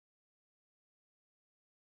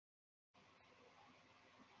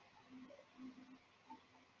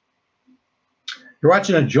You're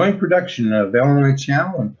watching a joint production of Illinois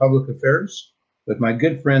Channel and Public Affairs with my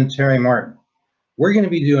good friend Terry Martin. We're going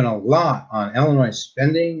to be doing a lot on Illinois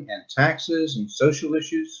spending and taxes and social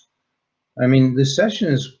issues. I mean, this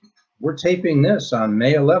session we're taping this on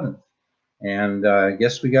May 11th. And I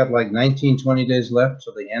guess we got like 20 days left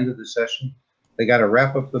till the end of the session. They got to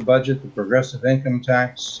wrap up the budget, the progressive income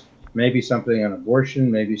tax, maybe something on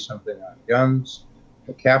abortion, maybe something on guns,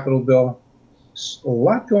 the capital bill. A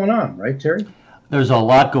lot going on, right, Terry? There's a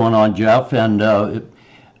lot going on, Jeff, and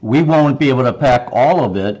we won't be able to pack all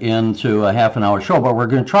of it into a half-an-hour show, but we're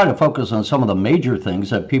going to try to focus on some of the major things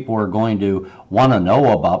that people are going to want to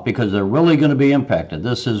know about because they're really going to be impacted.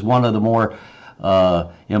 This is one of the more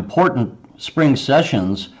important spring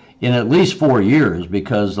sessions in at least 4 years,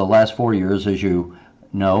 because the last 4 years, as you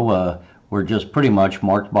know, were just pretty much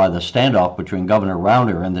marked by the standoff between Governor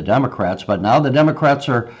Rauner and the Democrats. But now the Democrats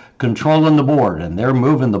are controlling the board, and they're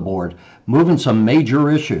moving the board, moving some major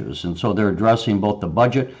issues. And so they're addressing both the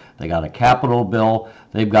budget, they got a capital bill,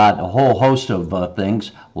 they've got a whole host of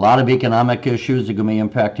things, a lot of economic issues that are going to be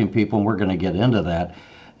impacting people, and we're going to get into that.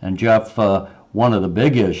 And Jeff, one of the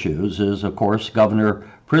big issues is, of course, Governor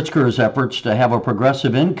Pritzker's efforts to have a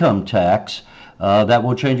progressive income tax that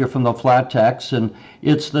will change it from the flat tax. And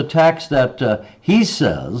it's the tax that he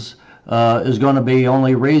says is going to be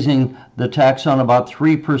only raising the tax on about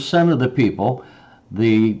 3% of the people.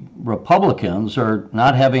 The Republicans are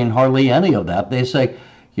not having hardly any of that. They say,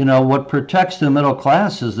 you know, what protects the middle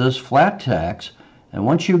class is this flat tax. And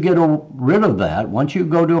once you get rid of that, once you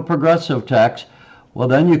go to a progressive tax, well,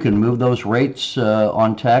 then you can move those rates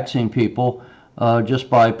on taxing people just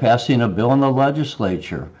by passing a bill in the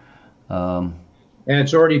legislature. And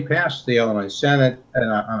it's already passed the Illinois Senate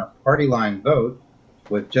on a party line vote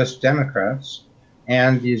with just Democrats.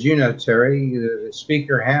 And as you know, Terry, the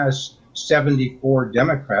Speaker has 74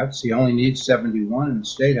 Democrats. He only needs 71 in the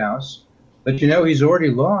State House. But you know, he's already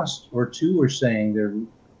lost, or two are saying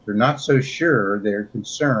they're not so sure. They're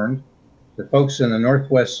concerned. The folks in the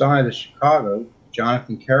northwest side of Chicago,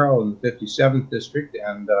 Jonathan Carroll in the 57th District,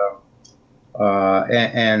 and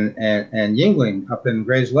Yingling up in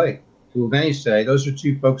Grays Lake, who many say those are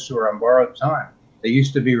two folks who are on borrowed time. They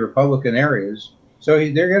used to be Republican areas, so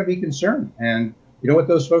they're going to be concerned. And you know what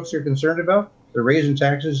those folks are concerned about? They're raising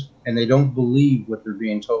taxes, and they don't believe what they're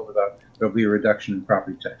being told about. There'll be a reduction in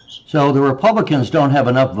property taxes. So the Republicans don't have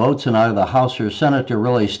enough votes in either the House or Senate to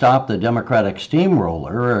really stop the Democratic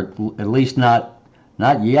steamroller, or at least not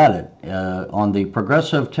yet. On the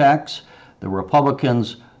progressive tax, the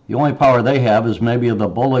Republicans, the only power they have is maybe the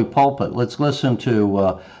bully pulpit. Let's listen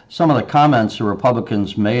to some of the comments the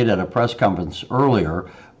Republicans made at a press conference earlier.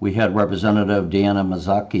 We had Representative Deanna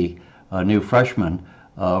Mazzocchi, a new freshman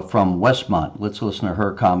from Westmont. Let's listen to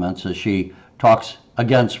her comments as she talks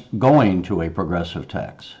against going to a progressive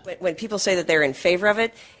tax. When people say that they're in favor of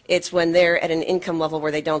it, it's when they're at an income level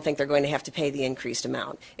where they don't think they're going to have to pay the increased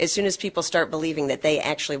amount. As soon as people start believing that they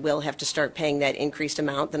actually will have to start paying that increased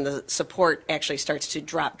amount, then the support actually starts to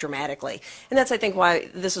drop dramatically. And that's, I think, why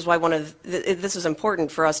this is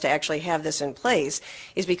important for us to actually have this in place,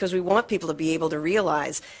 is because we want people to be able to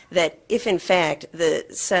realize that if, in fact, the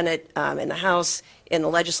Senate and the House and the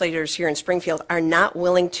legislators here in Springfield are not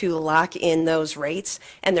willing to lock in those rates,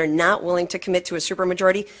 and they're not willing to commit to a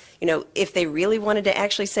supermajority, you know, if they really wanted to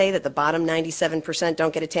actually say that the bottom 97%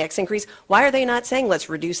 don't get a tax increase, why are they not saying let's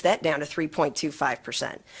reduce that down to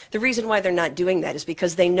 3.25%? The reason why they're not doing that is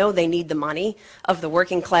because they know they need the money of the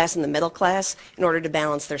working class and the middle class in order to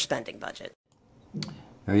balance their spending budget.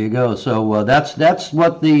 There you go. So that's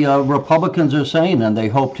what the Republicans are saying, and they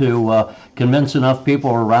hope to convince enough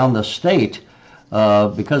people around the state,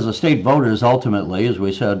 because the state voters ultimately, as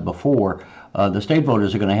we said before, the state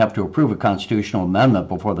voters are going to have to approve a constitutional amendment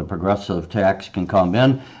before the progressive tax can come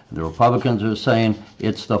in. The Republicans are saying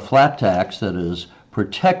it's the flat tax that is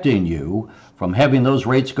protecting you from having those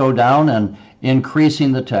rates go down and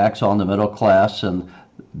increasing the tax on the middle class. And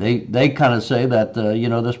they kind of say that, you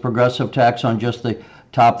know, this progressive tax on just the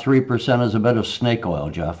top 3% is a bit of snake oil,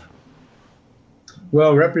 Jeff.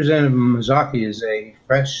 Well, Representative Mazzocchi is a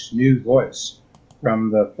fresh new voice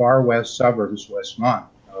from the far west suburbs, Westmont,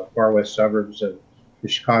 far west suburbs of the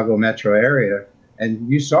Chicago metro area. And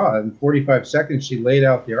you saw it in 45 seconds, she laid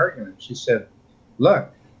out the argument. She said,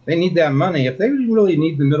 look, they need that money. If they really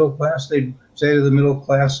need the middle class, they'd say to the middle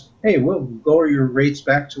class, hey, we'll lower your rates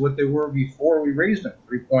back to what they were before we raised them,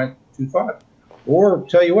 3.25. Or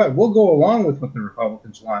tell you what, we'll go along with what the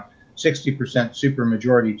Republicans want, 60%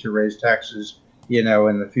 supermajority to raise taxes, you know,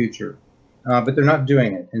 in the future. But they're not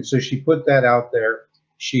doing it. And so she put that out there.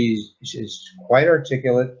 She's quite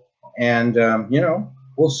articulate. And, you know,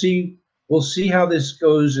 we'll see we'll see how this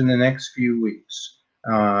goes in the next few weeks.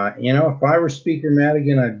 You know, if I were Speaker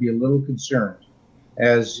Madigan, I'd be a little concerned.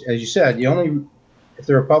 As you said, if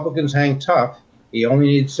the Republicans hang tough, he only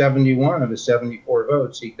needs 71 of the 74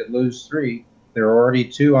 votes. He could lose 3. There are already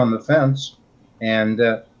 2 on the fence. And,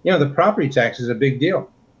 you know, the property tax is a big deal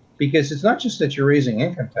because it's not just that you're raising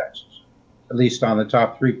income taxes, at least on the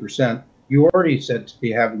top 3%. You already said to be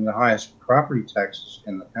having the highest property taxes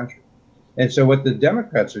in the country. And so what the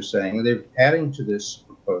Democrats are saying, they're adding to this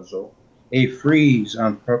proposal a freeze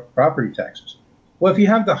on property taxes. Well, if you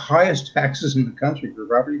have the highest taxes in the country for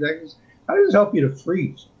property taxes, how does it help you to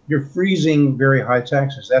freeze? You're freezing very high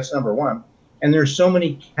taxes. That's number one. And there's so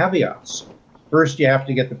many caveats. First, you have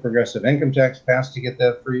to get the progressive income tax passed to get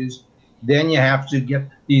that freeze. Then you have to get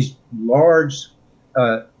these large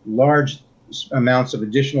amounts of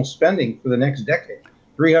additional spending for the next decade.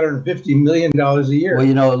 $350 million a year. Well,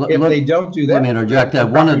 you know, if they don't do that, let me interject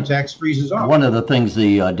that. Property tax freezes off. One of the things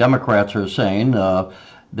the Democrats are saying,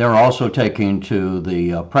 they're also taking to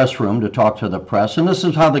the press room to talk to the press, and this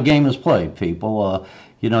is how the game is played, people.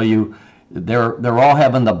 You know, they're all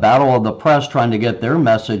having the battle of the press, trying to get their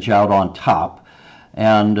message out on top.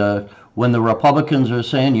 And when the Republicans are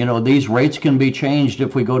saying, you know, these rates can be changed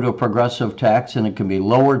if we go to a progressive tax, and it can be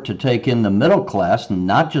lowered to take in the middle class and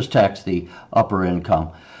not just tax the upper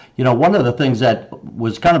income. You know, one of the things that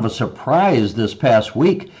was kind of a surprise this past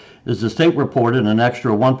week is the state reported an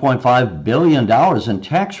extra $1.5 billion in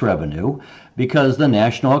tax revenue because the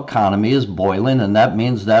national economy is boiling, and that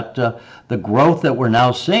means that the growth that we're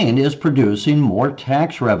now seeing is producing more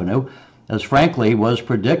tax revenue, as frankly was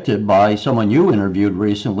predicted by someone you interviewed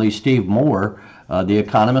recently, Steve Moore, the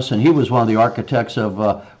economist, and he was one of the architects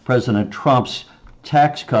of President Trump's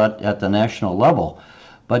tax cut at the national level.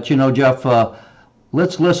 But you know, Jeff,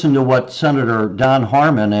 let's listen to what Senator Don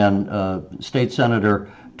Harmon and State Senator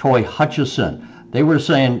Toy Hutchison, they were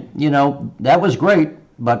saying, you know, that was great,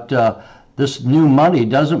 but this new money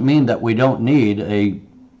doesn't mean that we don't need a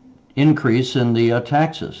increase in the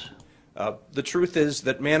taxes. The truth is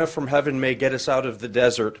that manna from heaven may get us out of the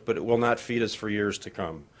desert, but it will not feed us for years to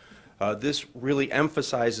come. This really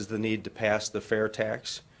emphasizes the need to pass the fair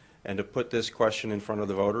tax and to put this question in front of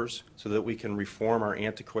the voters so that we can reform our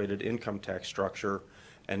antiquated income tax structure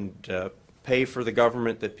and pay for the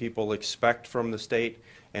government that people expect from the state,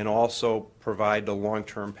 and also provide the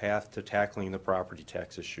long-term path to tackling the property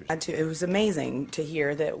tax issues. It was amazing to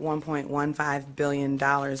hear that $1.15 billion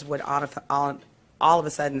would all of a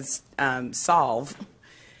sudden solve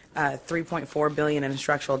 $3.4 billion in a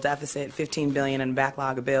structural deficit, $15 billion in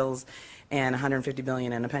backlog of bills, and $150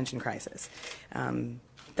 billion in a pension crisis.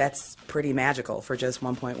 That's pretty magical for just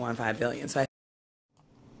 $1.15 billion. So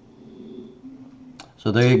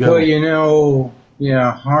there you go. Well, you know,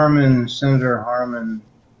 Harmon, Senator Harmon,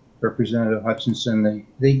 Representative Hutchinson,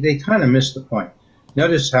 they kind of missed the point.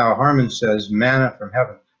 Notice how Harmon says manna from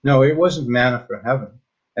heaven. No, it wasn't manna from heaven.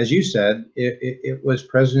 As you said, it was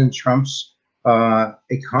President Trump's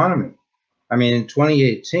economy. I mean, in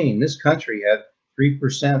 2018, this country had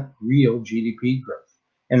 3% real GDP growth.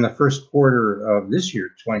 In the first quarter of this year,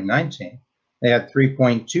 2019, they had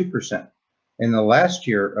 3.2%. In the last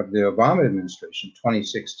year of the Obama administration,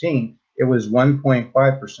 2016, it was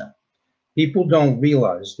 1.5%. People don't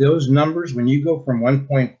realize those numbers, when you go from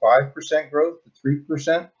 1.5% growth to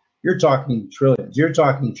 3%, you're talking trillions. You're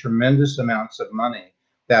talking tremendous amounts of money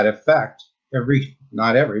that affect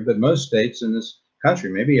not every, but most states in this country,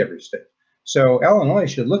 maybe every state. So Illinois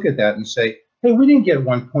should look at that and say, hey, we didn't get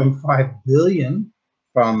 1.5 billion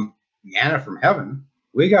from manna from heaven.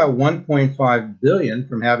 We got 1.5 billion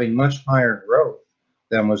from having much higher growth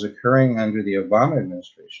than was occurring under the Obama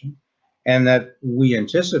administration, and that we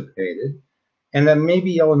anticipated, and that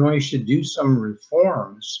maybe Illinois should do some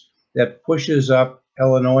reforms that pushes up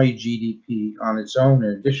Illinois GDP on its own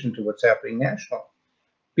in addition to what's happening nationally.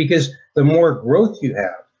 Because the more growth you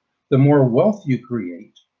have, the more wealth you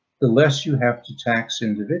create, the less you have to tax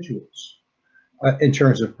individuals. In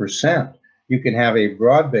terms of percent, you can have a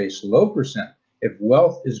broad-based low percent if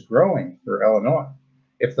wealth is growing for Illinois.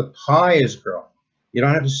 If the pie is growing, you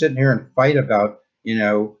don't have to sit in here and fight about,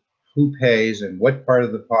 who pays and what part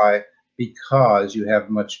of the pie, because you have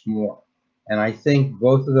much more. And I think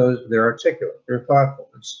both of those, they're articulate, they're thoughtful.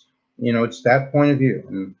 It's that point of view.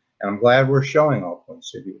 And I'm glad we're showing all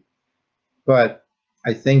points of view. But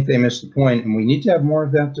I think they missed the point, and we need to have more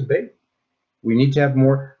of that debate. We need to have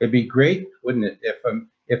more. It'd be great, wouldn't it,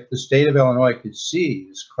 if the state of Illinois could see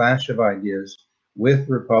this clash of ideas with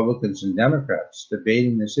Republicans and Democrats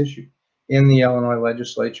debating this issue in the Illinois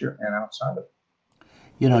legislature and outside of it.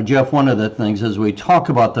 You know, Jeff, one of the things is we talk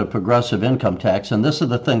about the progressive income tax, and this is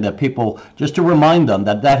the thing that people, just to remind them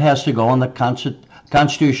that that has to go on the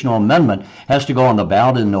constitutional amendment, has to go on the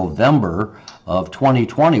ballot in November of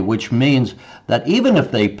 2020, which means that even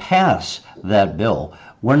if they pass that bill,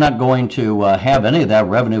 we're not going to have any of that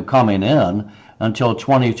revenue coming in until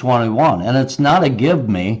 2021. And it's not a give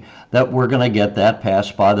me that we're going to get that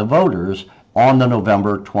passed by the voters on the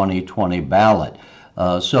November 2020 ballot.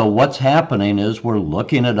 So what's happening is we're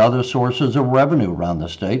looking at other sources of revenue around the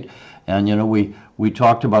state. And, you know, we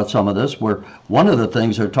talked about some of this, where one of the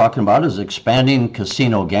things they're talking about is expanding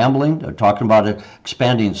casino gambling. They're talking about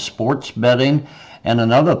expanding sports betting. And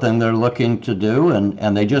another thing they're looking to do,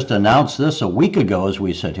 and they just announced this a week ago as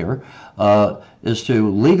we sit here, is to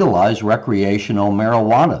legalize recreational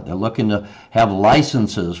marijuana. They're looking to have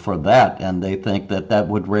licenses for that, and they think that that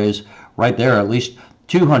would raise right there at least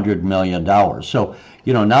 $200 million. So,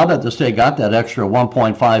 you know, now that the state got that extra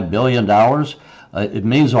 $1.5 billion, it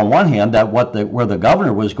means on one hand that where the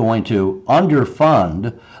governor was going to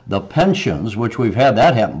underfund the pensions, which we've had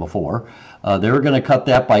that happen before, they were going to cut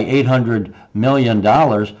that by $800 million.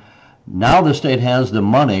 Now the state has the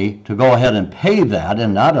money to go ahead and pay that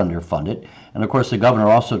and not underfund it. And of course, the governor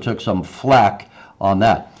also took some flack on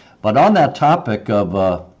that. But on that topic of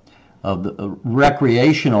the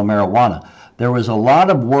recreational marijuana, there was a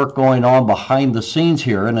lot of work going on behind the scenes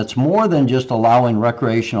here, and it's more than just allowing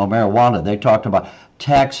recreational marijuana. They talked about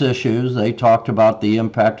tax issues, they talked about the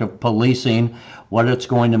impact of policing, what it's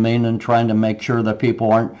going to mean, and trying to make sure that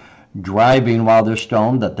people aren't driving while they're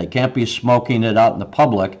stoned, that they can't be smoking it out in the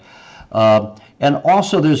public. And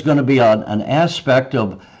also there's going to be an aspect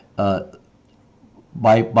of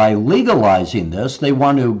by legalizing this, they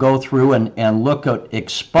want to go through and look at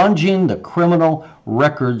expunging the criminal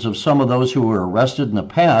records of some of those who were arrested in the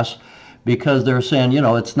past, because they're saying, you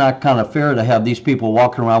know, it's not kind of fair to have these people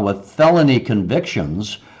walking around with felony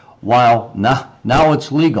convictions while now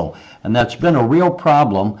it's legal. And that's been a real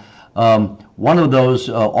problem. One of those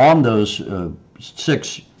on those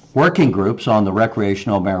 6 working groups on the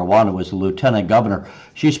recreational marijuana was the lieutenant governor.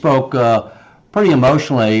 She spoke pretty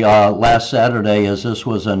emotionally last Saturday as this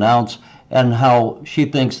was announced, and how she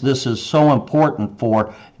thinks this is so important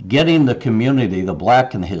for getting the community, the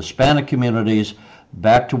Black and the Hispanic communities,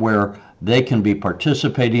 back to where they can be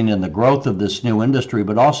participating in the growth of this new industry,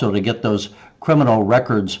 but also to get those criminal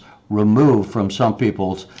records removed from some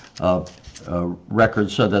people's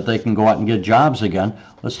records so that they can go out and get jobs again.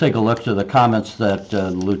 Let's take a look to the comments that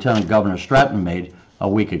Lieutenant Governor Stratton made a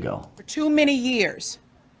week ago. For too many years,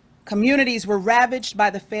 communities were ravaged by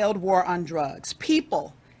the failed war on drugs.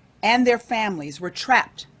 People and their families were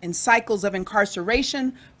trapped in cycles of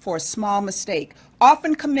incarceration for a small mistake,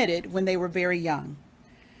 often committed when they were very young.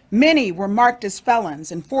 Many were marked as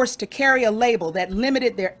felons and forced to carry a label that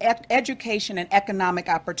limited their education and economic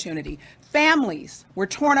opportunity. Families were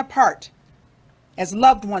torn apart as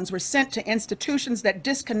loved ones were sent to institutions that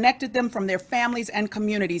disconnected them from their families and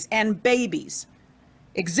communities, and babies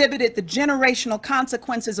exhibited the generational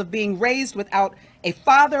consequences of being raised without a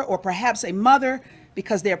father or perhaps a mother,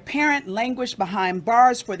 because their parent languished behind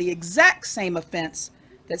bars for the exact same offense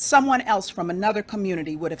that someone else from another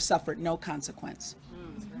community would have suffered no consequence.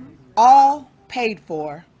 All paid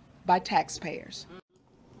for by taxpayers.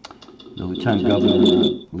 The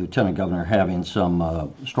Lieutenant Governor having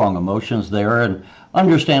some strong emotions there, and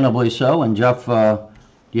understandably so. And Jeff, do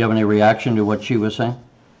you have any reaction to what she was saying?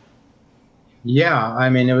 Yeah, I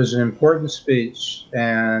mean, it was an important speech,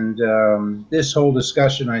 and this whole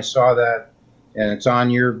discussion, I saw that, and it's on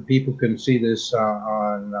your, people can see this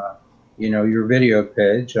on you know, your video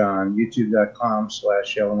page on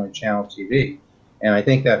youtube.com/Illinois Channel TV. And I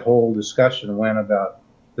think that whole discussion went about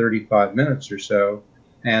 35 minutes or so,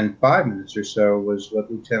 and 5 minutes or so was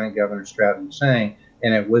what Lieutenant Governor Stratton was saying.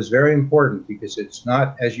 And it was very important because it's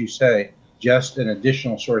not, as you say, just an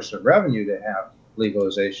additional source of revenue to have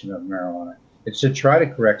legalization of marijuana. It's to try to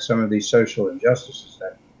correct some of these social injustices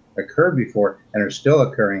that occurred before and are still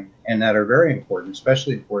occurring, and that are very important,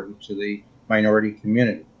 especially important to the minority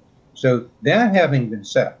community. So that having been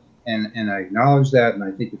said, and I acknowledge that, and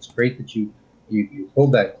I think it's great that you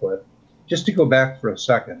pulled that clip, just to go back for a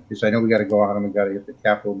second, because I know we got to go on and we got to get the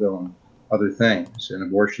Capitol bill and other things and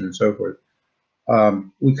abortion and so forth.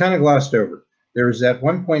 We kind of glossed over. There was that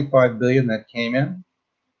 $1.5 billion that came in.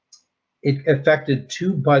 It affected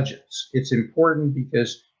 2 budgets. It's important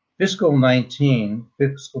because fiscal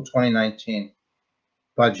 2019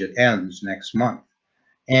 budget ends next month,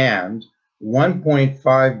 and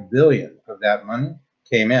 1.5 billion of that money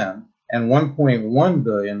came in, and 1.1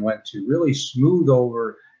 billion went to really smooth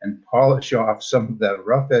over and polish off some of the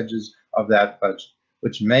rough edges of that budget.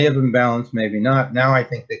 which may have been balanced, maybe not. Now I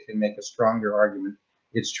think they can make a stronger argument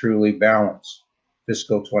it's truly balanced,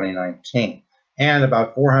 fiscal 2019. And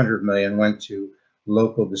about 400 million went to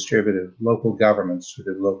local governments through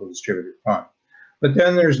the local distributive fund. But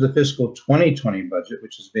then there's the fiscal 2020 budget,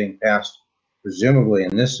 which is being passed presumably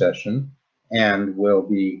in this session and will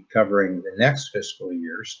be covering the next fiscal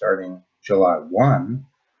year starting July 1.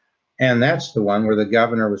 And that's the one where the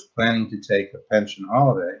governor was planning to take a pension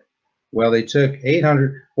holiday. Well, they took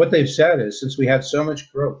 800. What they've said is, since we had so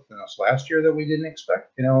much growth in this last year that we didn't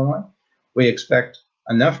expect in Illinois, we expect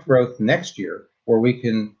enough growth next year where we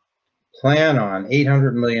can plan on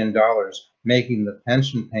 $800 million making the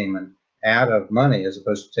pension payment out of money as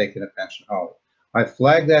opposed to taking a pension holiday. I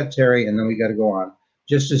flagged that, Terry, and then we got to go on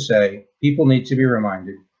just to say people need to be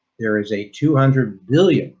reminded there is a $200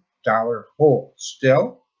 billion hole,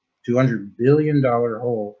 still $200 billion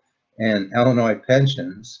hole in Illinois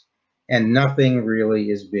pensions, and nothing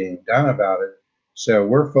really is being done about it. So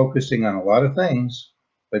we're focusing on a lot of things,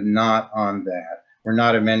 but not on that. We're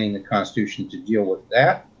not amending the Constitution to deal with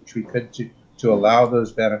that, which we could to allow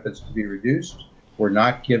those benefits to be reduced. We're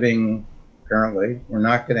not giving, currently, we're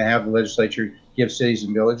not going to have the legislature give cities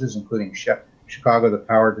and villages, including Chicago, the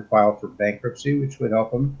power to file for bankruptcy, which would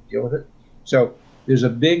help them deal with it. So there's a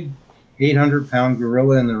big 800-pound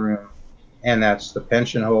gorilla in the room, and that's the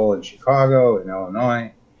pension hole in Chicago and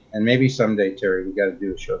Illinois. And maybe someday, Terry, we got to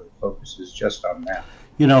do a show that focuses just on that.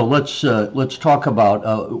 You know, let's talk about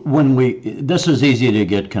this is easy to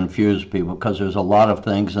get confused, people, because there's a lot of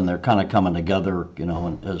things and they're kind of coming together, you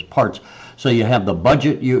know, as parts. So you have the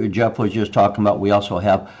budget Jeff was just talking about. We also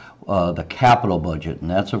have the capital budget, and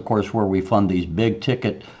that's of course where we fund these big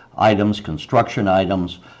ticket items, construction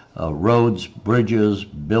items, roads, bridges,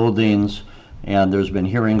 buildings, and there's been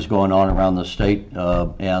hearings going on around the state,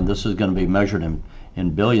 and this is going to be measured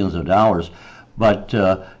in billions of dollars. But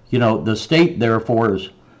you know, the state therefore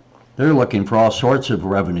they're looking for all sorts of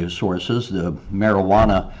revenue sources. The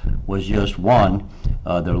marijuana was just one.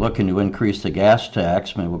 They're looking to increase the gas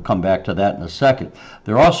tax. Maybe we'll come back to that in a second.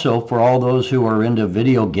 They're also, for all those who are into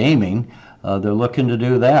video gaming, they're looking to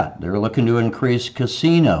do that. They're looking to increase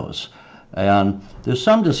casinos. And there's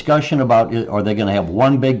some discussion about, are they going to have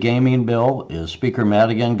one big gaming bill? Is Speaker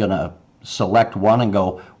Madigan going to select one and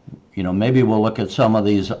go, you know, maybe we'll look at some of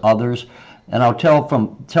these others? And I'll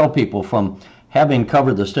tell people from having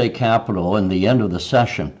covered the state capitol in the end of the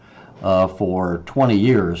session for 20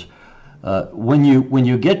 years, when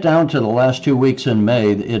you get down to the last 2 weeks in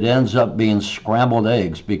May, it ends up being scrambled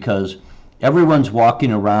eggs because everyone's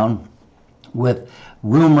walking around with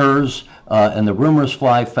rumors, and the rumors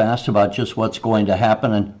fly fast about just what's going to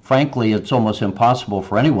happen. And frankly, it's almost impossible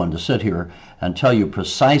for anyone to sit here and tell you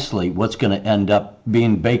precisely what's going to end up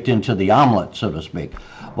being baked into the omelet, so to speak.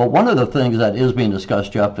 But one of the things that is being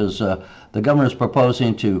discussed, Jeff, is the governor is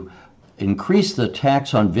proposing to increase the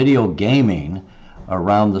tax on video gaming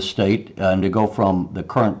around the state and to go from the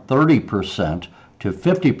current 30% to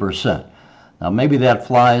 50%. Now, maybe that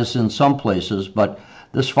flies in some places, but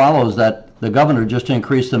this follows that the governor just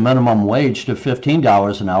increased the minimum wage to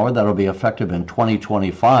 $15 an hour. That'll be effective in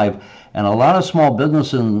 2025. And a lot of small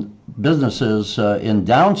businesses in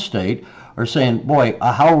downstate are saying, boy,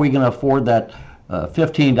 how are we going to afford that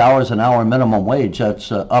 $15 an hour minimum wage?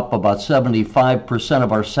 That's up about 75%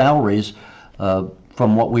 of our salaries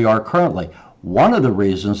from what we are currently. One of the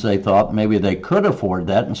reasons they thought maybe they could afford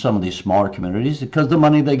that in some of these smaller communities is because of the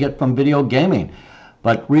money they get from video gaming.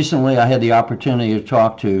 But recently I had the opportunity to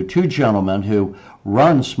talk to two gentlemen who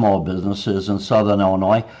run small businesses in Southern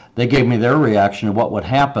Illinois. They gave me their reaction to what would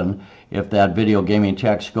happen if that video gaming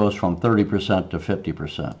tax goes from 30% to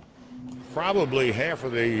 50%. Probably half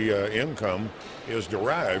of the income is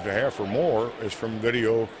derived, half or more is from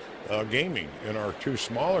video gaming. In our two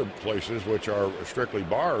smaller places, which are strictly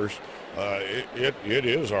bars, it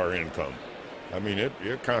is our income. I mean,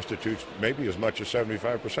 it constitutes maybe as much as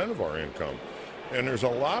 75% of our income. And there's a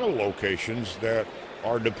lot of locations that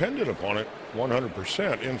are dependent upon it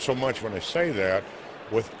 100%. In so much when I say that,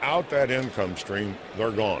 without that income stream,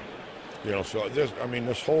 they're gone. You know, so this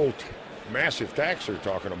whole massive tax they're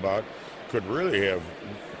talking about could really have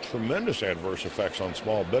tremendous adverse effects on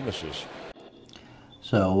small businesses.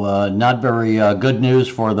 So not very good news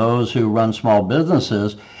for those who run small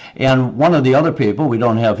businesses. And one of the other people, we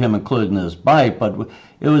don't have him included in this bite, but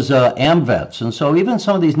it was AmVets. And so even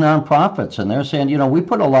some of these nonprofits, and they're saying, you know, we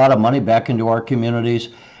put a lot of money back into our communities,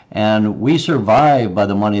 and we survive by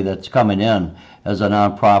the money that's coming in as a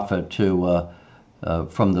nonprofit to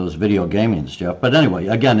from those video gamings, Jeff. But anyway,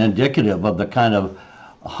 again, indicative of the kind of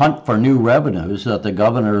hunt for new revenues that the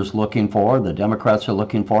governor is looking for, the Democrats are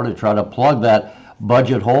looking for, to try to plug that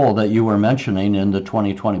budget hole that you were mentioning in the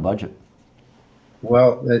 2020 budget?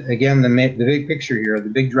 Well, again, the big picture here, the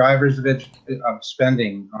big drivers of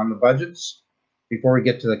spending on the budgets, before we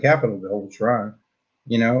get to the capital bill, which we're on,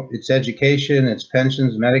 you know, it's education, it's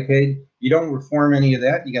pensions, Medicaid. You don't reform any of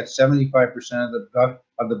that, you got 75%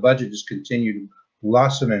 of the budget just continue to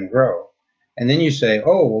blossom and grow. And then you say,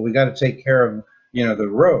 oh, well, we got to take care of, you know, the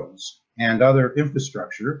roads and other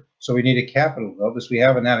infrastructure. So we need a capital bill, because we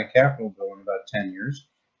haven't had a capital bill in about 10 years.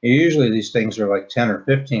 And usually these things are like 10 or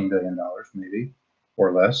 $15 billion, maybe,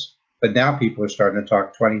 or less. But now people are starting to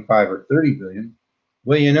talk 25 or 30 billion.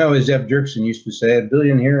 Well, you know, as Jeff Berkowitz used to say, a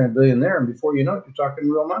billion here and a billion there. And before you know it, you're talking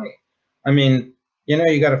real money. I mean, you know,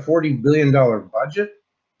 you got a $40 billion budget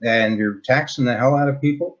and you're taxing the hell out of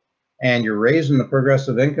people and you're raising the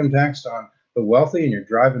progressive income tax on the wealthy and you're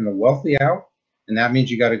driving the wealthy out. And that means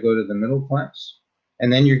you got to go to the middle class.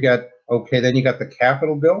 And then you got, okay, then you got the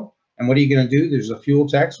capital bill. And what are you going to do? There's a fuel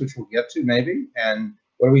tax, which we'll get to maybe. And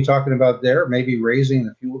what are we talking about there? Maybe raising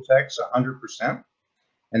the fuel tax 100%.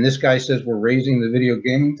 And this guy says we're raising the video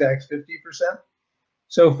gaming tax 50%.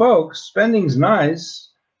 So folks, spending's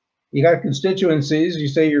nice. You got constituencies, you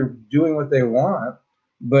say you're doing what they want,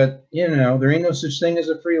 but you know, there ain't no such thing as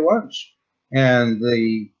a free lunch. And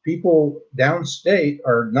the people downstate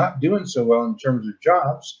are not doing so well in terms of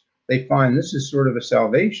jobs. They find this is sort of a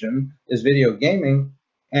salvation, is video gaming.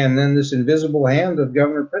 And then this invisible hand of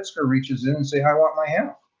Governor Pritzker reaches in and say, I want my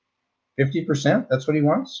half. 50%, that's what he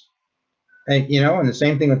wants. And, you know, and the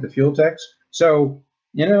same thing with the fuel tax. So,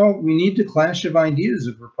 you know, we need to clash of ideas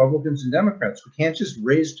of Republicans and Democrats. We can't just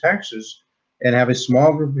raise taxes and have a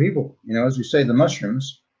small group of people. You know, as we say, the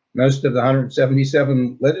mushrooms, most of the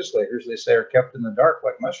 177 legislators, they say, are kept in the dark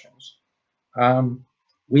like mushrooms.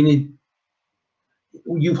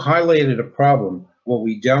 You've highlighted a problem. What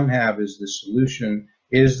we don't have is the solution.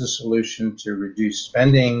 Is the solution to reduce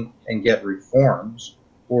spending and get reforms,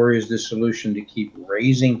 or is the solution to keep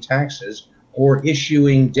raising taxes or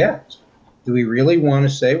issuing debt? Do we really want to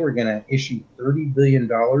say we're going to issue $30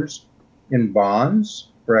 billion in bonds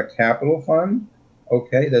for a capital fund?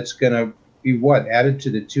 Okay, that's going to be what, added to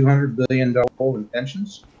the $200 billion in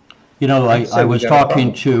pensions? You know, I was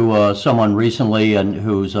talking to someone recently and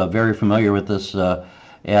who's very familiar with this,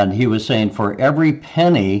 and he was saying for every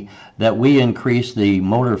penny that we increase the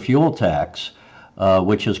motor fuel tax,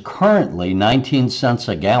 which is currently 19 cents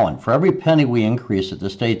a gallon, for every penny we increase it, the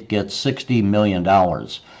state gets $60 million.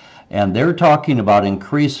 And they're talking about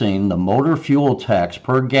increasing the motor fuel tax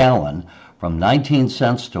per gallon from 19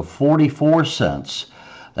 cents to 44 cents.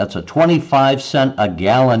 That's a 25-cent a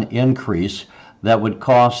gallon increase that would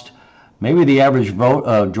cost maybe the average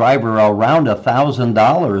driver around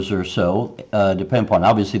 $1,000 or so, depending upon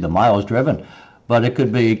obviously the miles driven. But it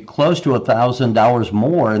could be close to $1,000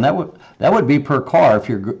 more, and that would be per car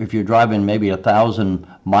if you're driving maybe 1,000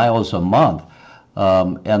 miles a month.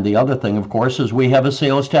 And the other thing, of course, is we have a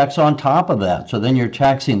sales tax on top of that. So then you're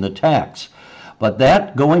taxing the tax. But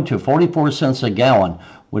that going to 44 cents a gallon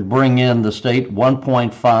would bring in the state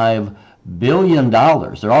 $1.5 billion.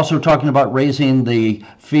 They're also talking about raising the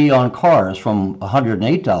fee on cars from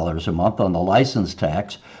 $108 a month on the license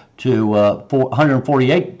tax to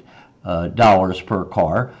 $148 per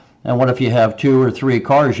car. And what if you have 2 or 3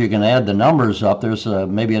 cars? You can add the numbers up. There's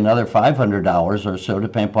maybe another $500 or so,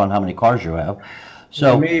 depending upon how many cars you have.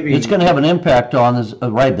 So maybe it's going to have an impact on this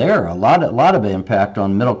right there. A lot of impact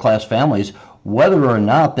on middle class families. Whether or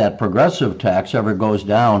not that progressive tax ever goes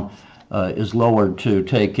down is lowered to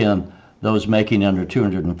take in those making under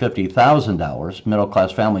 $250,000. Middle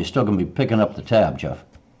class families still going to be picking up the tab, Jeff.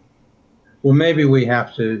 Well, maybe we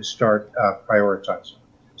have to start prioritizing.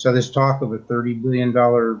 So this talk of a $30 billion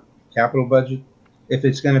capital budget, if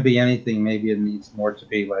it's going to be anything, maybe it needs more to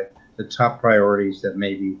be like the top priorities that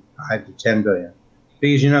maybe 5 to 10 billion.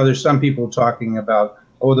 Because, you know, there's some people talking about,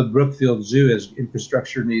 oh, the Brookfield Zoo has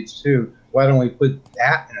infrastructure needs too. Why don't we put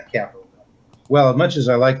that in a capital bill? Well, as much as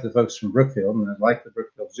I like the folks from Brookfield, and I like the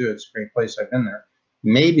Brookfield Zoo, it's a great place, I've been there.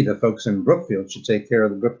 Maybe the folks in Brookfield should take care of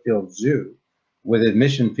the Brookfield Zoo with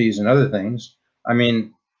admission fees and other things. I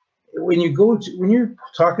mean, when you're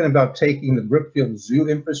talking about taking the Brookfield Zoo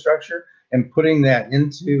infrastructure and putting that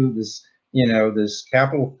into this, you know, this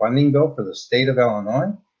capital funding bill for the state of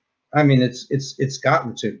Illinois, I mean, it's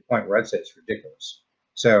gotten to the point where I'd say it's ridiculous.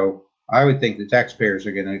 So I would think the taxpayers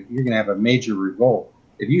you're gonna have a major revolt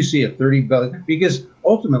if you see a $30 billion, because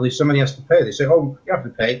ultimately somebody has to pay. They say, oh, you have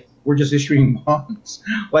to pay. We're just issuing bonds.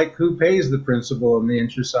 Like, who pays the principal and the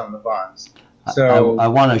interest on the bonds? So I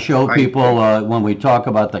want to show people when we talk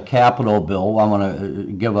about the Capitol bill, I want to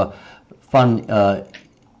give a fun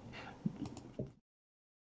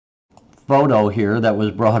photo here that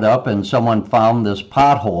was brought up, and someone found this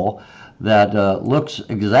pothole that looks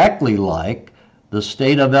exactly like the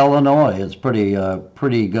state of Illinois. It's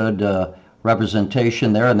pretty good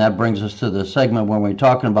representation there, and that brings us to the segment when we're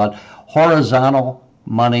talking about horizontal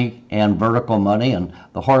money and vertical money. And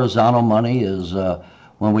the horizontal money is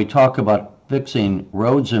when we talk about fixing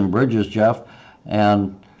roads and bridges, Jeff,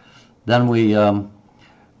 and then we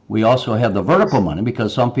also have the vertical money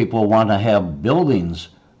because some people want to have buildings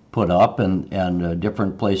put up and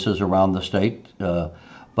different places around the state.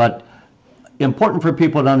 But important for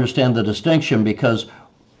people to understand the distinction, because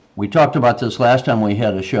we talked about this last time we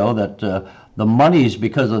had a show, that the monies,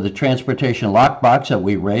 because of the transportation lockbox that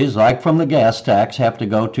we raise, like from the gas tax, have to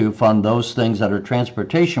go to fund those things that are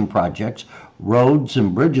transportation projects, roads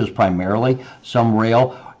and bridges primarily, some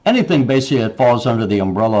rail, anything basically that falls under the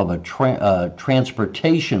umbrella of a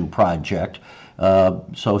transportation project.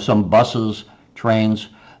 So some buses, trains,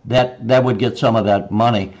 that would get some of that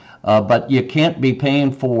money. But you can't be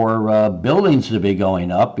paying for buildings to be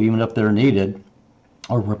going up, even if they're needed,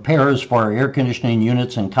 or repairs for air conditioning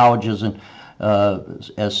units in colleges and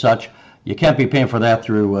as such. You can't be paying for that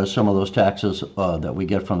through some of those taxes that we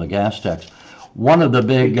get from the gas tax. One of the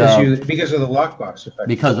big because of the lockbox effect.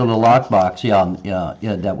 Because of the lockbox,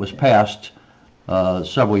 yeah, that was passed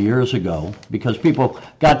several years ago, because people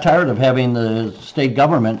got tired of having the state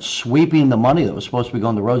government sweeping the money that was supposed to be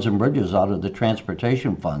going to roads and bridges out of the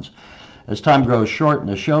transportation funds. As time grows short in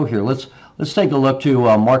the show here, let's take a look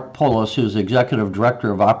to Mark Poulos, who's Executive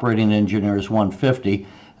Director of Operating Engineers 150,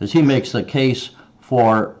 as he makes the case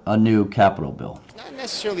for a new Capitol bill. Not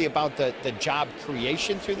necessarily about the job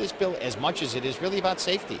creation through this bill as much as it is really about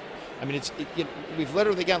safety. I mean, we've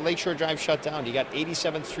literally got Lakeshore Drive shut down. You got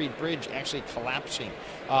 87th Street Bridge actually collapsing.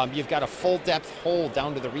 You've got a full-depth hole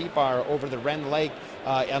down to the rebar over the Wren Lake,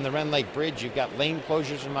 on the Wren Lake Bridge. You've got lane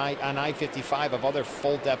closures on I-55 of other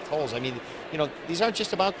full-depth holes. I mean, these aren't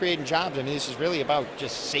just about creating jobs. I mean, this is really about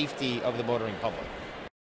just safety of the motoring public.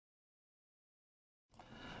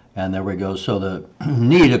 And there we go. So the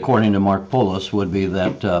need, according to Mark Poulos, would be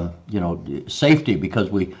that, safety, because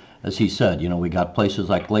we, as he said, we got places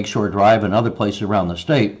like Lakeshore Drive and other places around the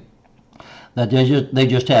state that they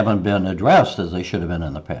just haven't been addressed as they should have been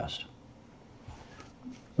in the past.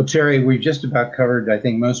 Well, Terry, we've just about covered, I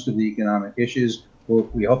think, most of the economic issues.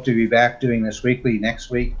 We hope to be back doing this weekly next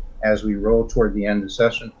week as we roll toward the end of the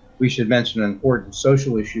session. We should mention an important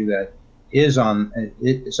social issue that is on,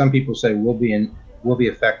 some people say will be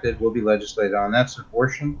affected, will be legislated on. That's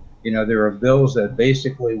abortion. There are bills that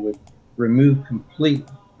basically would remove complete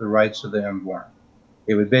the rights of the unborn.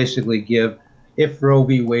 It would basically give, if Roe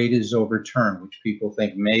v. Wade is overturned, which people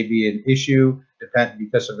think may be an issue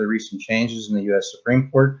because of the recent changes in the U.S. Supreme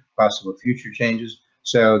Court, possible future changes.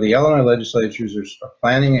 So the Illinois legislatures are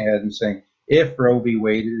planning ahead and saying, if Roe v.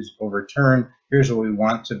 Wade is overturned, here's what we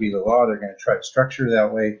want to be the law. They're going to try to structure it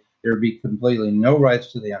that way. There would be completely no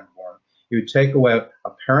rights to the unborn. You would take away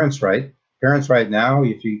a parent's right. Parents right now,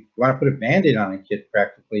 if you want to put a Band-Aid on a kid,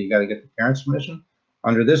 practically, you got to get the parent's permission.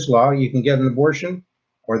 Under this law, you can get an abortion,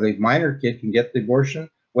 or the minor kid can get the abortion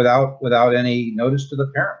without any notice to the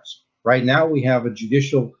parents. Right now, we have a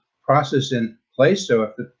judicial process in place, so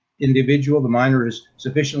if the individual, the minor, is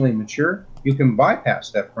sufficiently mature, you can bypass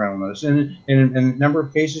that parental notice. And in a number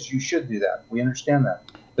of cases, you should do that. We understand that.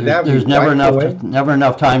 But there's never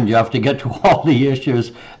enough time, Jeff, to get to all the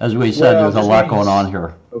issues. As we said, there's a lot going on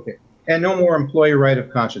here. Okay. And no more employee right of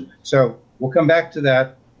conscience. So we'll come back to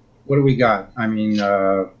that. What do we got? I mean,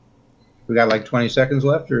 we got like 20 seconds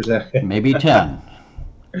left, or is that? Maybe 10.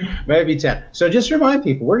 Maybe 10. So just remind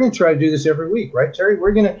people, we're going to try to do this every week, right, Terry?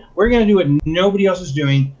 We're going to do what nobody else is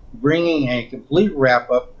doing, bringing a complete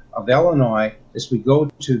wrap-up of Illinois as we go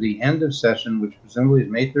to the end of session, which presumably is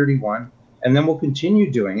May 31. And then we'll continue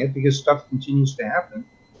doing it because stuff continues to happen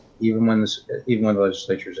even when the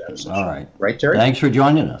legislature is out of session. All right. Right, Terry? Thanks for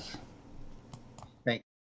joining us.